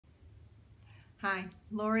Hi,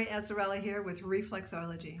 Laurie Azzarella here with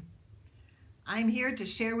Reflex-OIL-ogy. I'm here to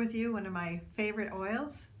share with you one of my favorite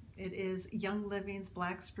oils. It is Young Living's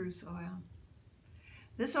Black Spruce oil.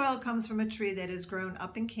 This oil comes from a tree that is grown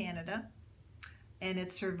up in Canada, and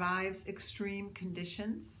it survives extreme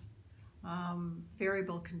conditions,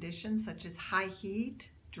 variable conditions such as high heat,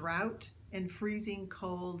 drought, and freezing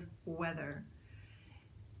cold weather.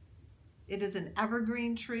 It is an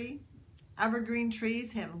evergreen tree. Evergreen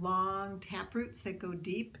trees have long tap roots that go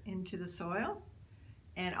deep into the soil,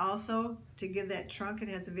 and also to give that trunk, it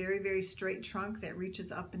has a very, very straight trunk that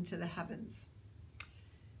reaches up into the heavens.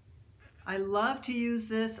 I love to use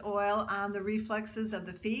this oil on the reflexes of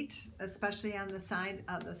the feet, especially on the side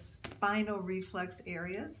of the spinal reflex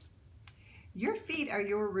areas. Your feet are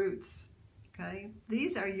your roots, okay?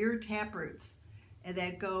 These are your tap roots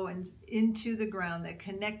that go into the ground, that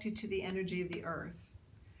connect you to the energy of the earth.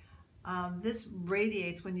 This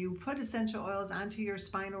radiates. When you put essential oils onto your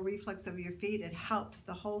spinal reflex of your feet, it helps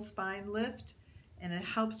the whole spine lift, and it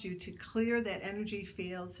helps you to clear that energy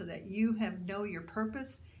field so that you know your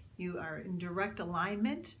purpose. You are in direct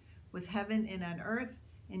alignment with heaven and on earth,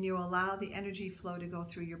 and you allow the energy flow to go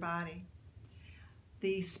through your body.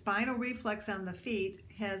 The spinal reflex on the feet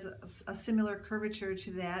has a similar curvature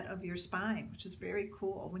to that of your spine, which is very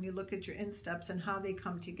cool when you look at your insteps and how they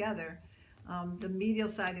come together. The medial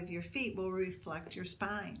side of your feet will reflect your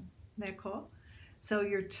spine. Isn't that cool? So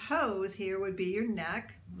your toes here would be your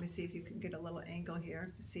neck. Let me see if you can get a little angle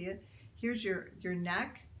here to see it. Here's your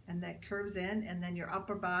neck, and that curves in, and then your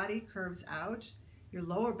upper body curves out. Your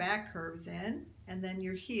lower back curves in, and then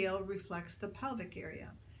your heel reflects the pelvic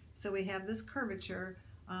area. So we have this curvature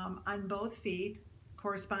on both feet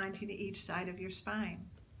corresponding to each side of your spine.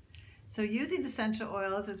 So using essential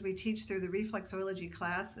oils, as we teach through the Reflex-OIL-ogy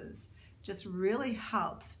classes, just really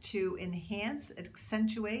helps to enhance,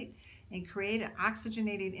 accentuate, and create an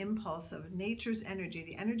oxygenating impulse of nature's energy,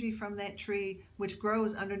 the energy from that tree which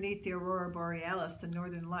grows underneath the aurora borealis, the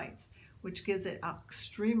northern lights, which gives it an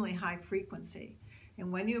extremely high frequency.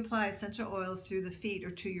 And when you apply essential oils through the feet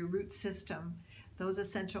or to your root system, those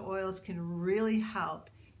essential oils can really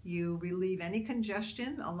help you relieve any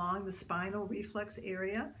congestion along the spinal reflex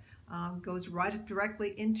area, goes right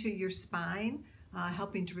directly into your spine,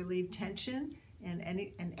 helping to relieve tension,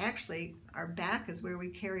 and actually our back is where we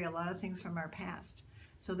carry a lot of things from our past.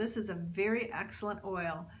 So this is a very excellent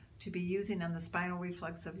oil to be using on the spinal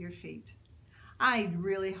reflex of your feet. I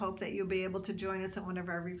really hope that you'll be able to join us at one of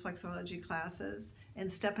our Reflex-OIL-ogy classes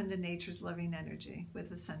and step into nature's living energy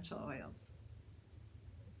with essential oils.